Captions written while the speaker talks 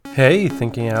Hey,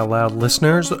 Thinking Out Loud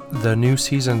listeners, the new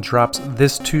season drops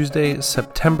this Tuesday,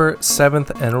 September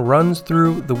 7th, and runs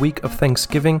through the week of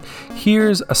Thanksgiving.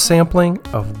 Here's a sampling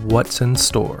of what's in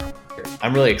store.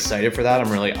 I'm really excited for that. I'm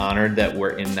really honored that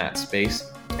we're in that space.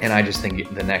 And I just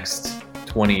think the next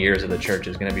 20 years of the church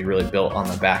is going to be really built on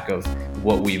the back of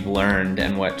what we've learned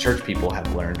and what church people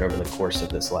have learned over the course of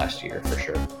this last year, for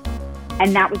sure.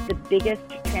 And that was the biggest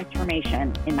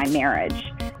transformation in my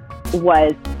marriage,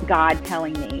 was God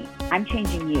telling me, I'm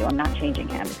changing you, I'm not changing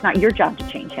him. It's not your job to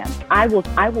change him. I will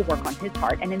work on his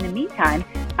heart. And in the meantime,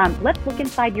 let's look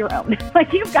inside your own.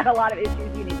 Like, you've got a lot of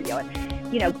issues you need to deal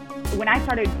with. You know, when I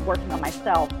started working on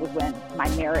myself was when my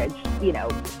marriage,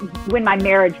 when my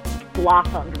marriage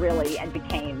blossomed really and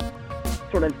became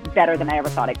sort of better than I ever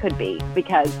thought it could be,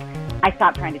 because I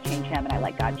stopped trying to change him and I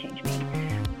let God change me.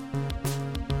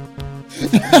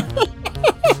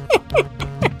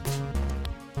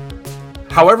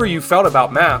 However you felt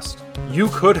about Mass, you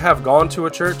could have gone to a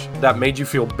church that made you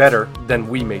feel better than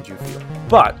we made you feel.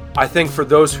 But I think for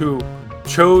those who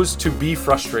chose to be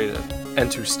frustrated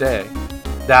and to stay,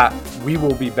 that we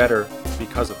will be better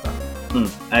because of that.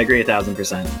 I agree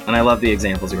 1,000%. And I love the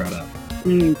examples you brought up.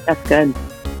 That's good.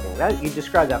 You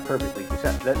described that perfectly. You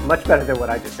said that much better than what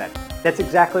I just said. That's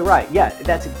exactly right. Yeah,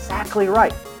 that's exactly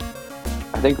right.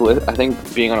 I think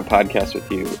being on a podcast with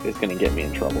you is going to get me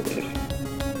in trouble, Dave.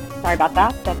 Sorry about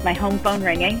that. That's my home phone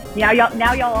ringing. Now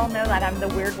y'all all know that I'm the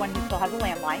weird one who still has a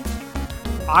landline.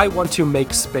 I want to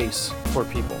make space for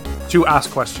people to ask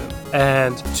questions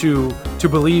and to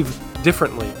believe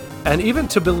differently, and even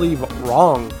to believe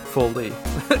wrongfully.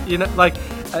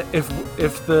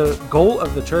 If the goal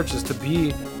of the church is to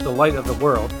be the light of the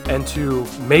world and to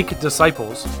make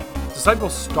disciples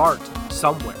start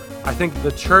somewhere. I think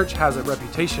the church has a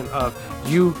reputation of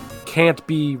you can't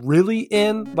be really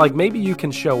in, like maybe you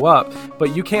can show up,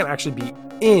 but you can't actually be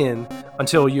in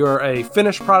until you're a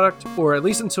finished product, or at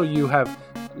least until you have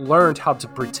learned how to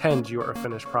pretend you're a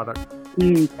finished product.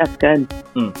 That's good.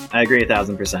 I agree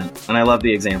 1,000%. And I love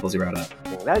the examples you brought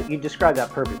up. You described that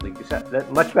perfectly. You said that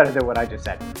much better than what I just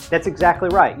said. That's exactly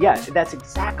right. Yeah, that's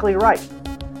exactly right.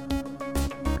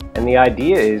 And the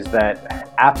idea is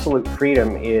that absolute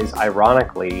freedom is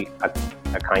ironically a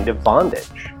kind of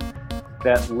bondage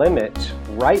that limits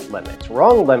right limits.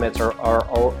 Wrong limits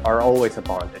are always a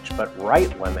bondage, but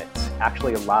right limits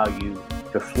actually allow you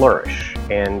to flourish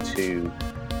and to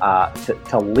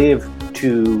live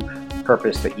to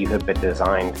purpose that you have been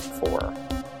designed for.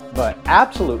 But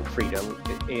absolute freedom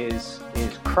is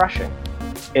crushing.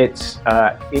 It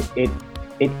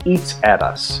eats at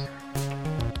us.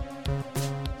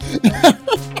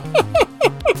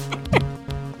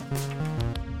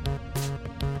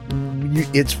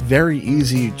 It's very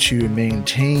easy to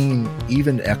maintain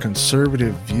even a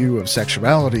conservative view of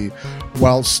sexuality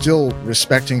while still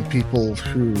respecting people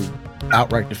who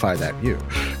outright defy that view.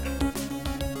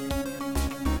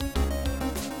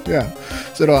 Yeah.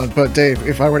 So, but Dave,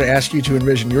 if I were to ask you to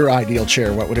envision your ideal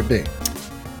chair, what would it be?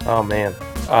 Oh man,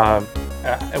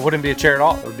 it wouldn't be a chair at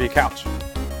all. It would be a couch.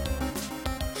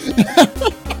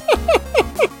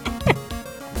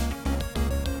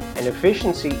 And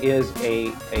efficiency is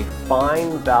a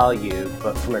fine value,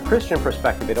 but from a Christian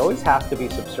perspective, it always has to be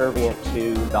subservient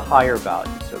to the higher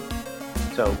value.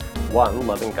 So one,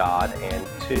 loving God, and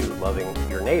two, loving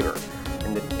your neighbor.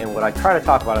 And what I try to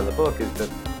talk about in the book is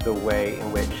the way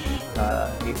in which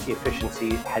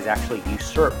efficiency has actually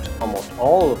usurped almost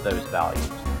all of those values.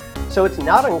 So it's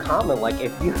not uncommon, like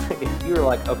if you're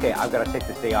like, okay, I've got to take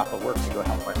this day off of work to go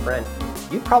help my friend,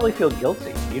 you'd probably feel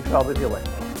guilty. You'd probably feel like,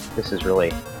 this is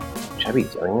really, should I be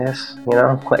doing this?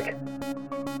 Like,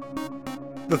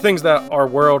 the things that our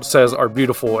world says are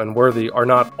beautiful and worthy are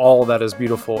not all that is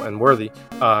beautiful and worthy.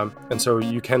 And so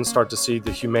you can start to see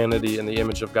the humanity and the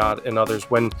image of God in others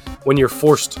when you're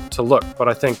forced to look. But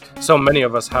I think so many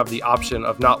of us have the option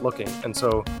of not looking, and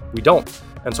so we don't.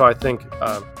 And so I think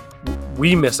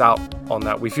we miss out on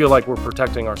that. We feel like we're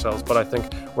protecting ourselves, but I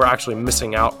think we're actually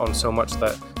missing out on so much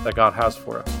that God has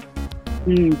for us.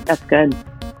 That's good.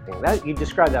 You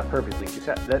described that perfectly. You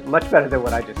said that much better than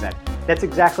what I just said. That's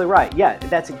exactly right. Yeah,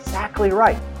 that's exactly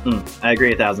right. I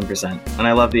agree 1,000%. And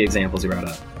I love the examples you brought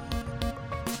up.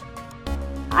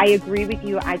 I agree with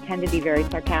you. I tend to be very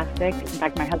sarcastic. In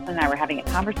fact, my husband and I were having a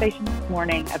conversation this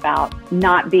morning about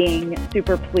not being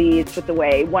super pleased with the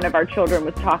way one of our children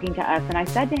was talking to us. And I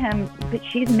said to him, but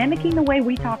she's mimicking the way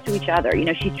we talk to each other.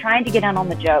 She's trying to get in on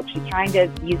the joke. She's trying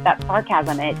to use that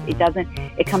sarcasm.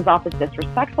 It comes off as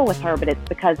disrespectful with her, but it's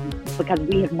because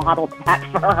we have modeled that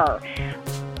for her.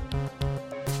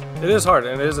 It is hard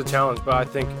and it is a challenge, but I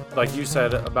think, like you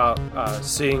said about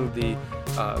seeing the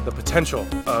the potential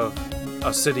of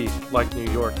a city like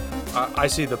New York. I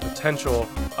see the potential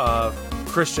of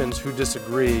Christians who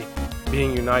disagree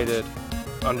being united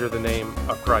under the name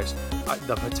of Christ.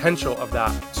 The potential of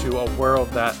that to a world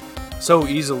that so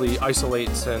easily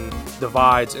isolates and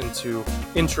divides into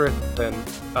interests and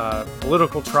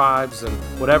political tribes and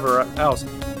whatever else.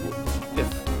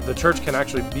 If the church can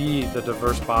actually be the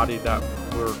diverse body that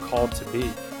we're called to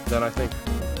be, then I think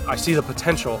I see the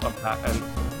potential of that. And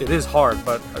it is hard,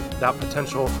 but that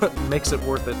potential makes it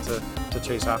worth it to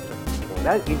chase after.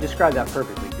 You described that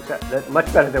perfectly. You said that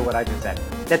much better than what I just said.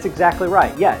 That's exactly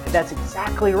right. Yeah, that's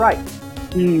exactly right.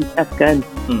 That's good.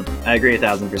 I agree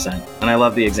 1,000%. And I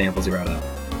love the examples you brought up.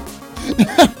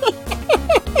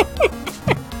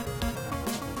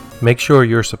 Make sure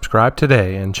you're subscribed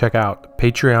today and check out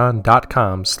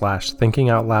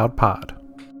patreon.com/thinkingoutloudpod.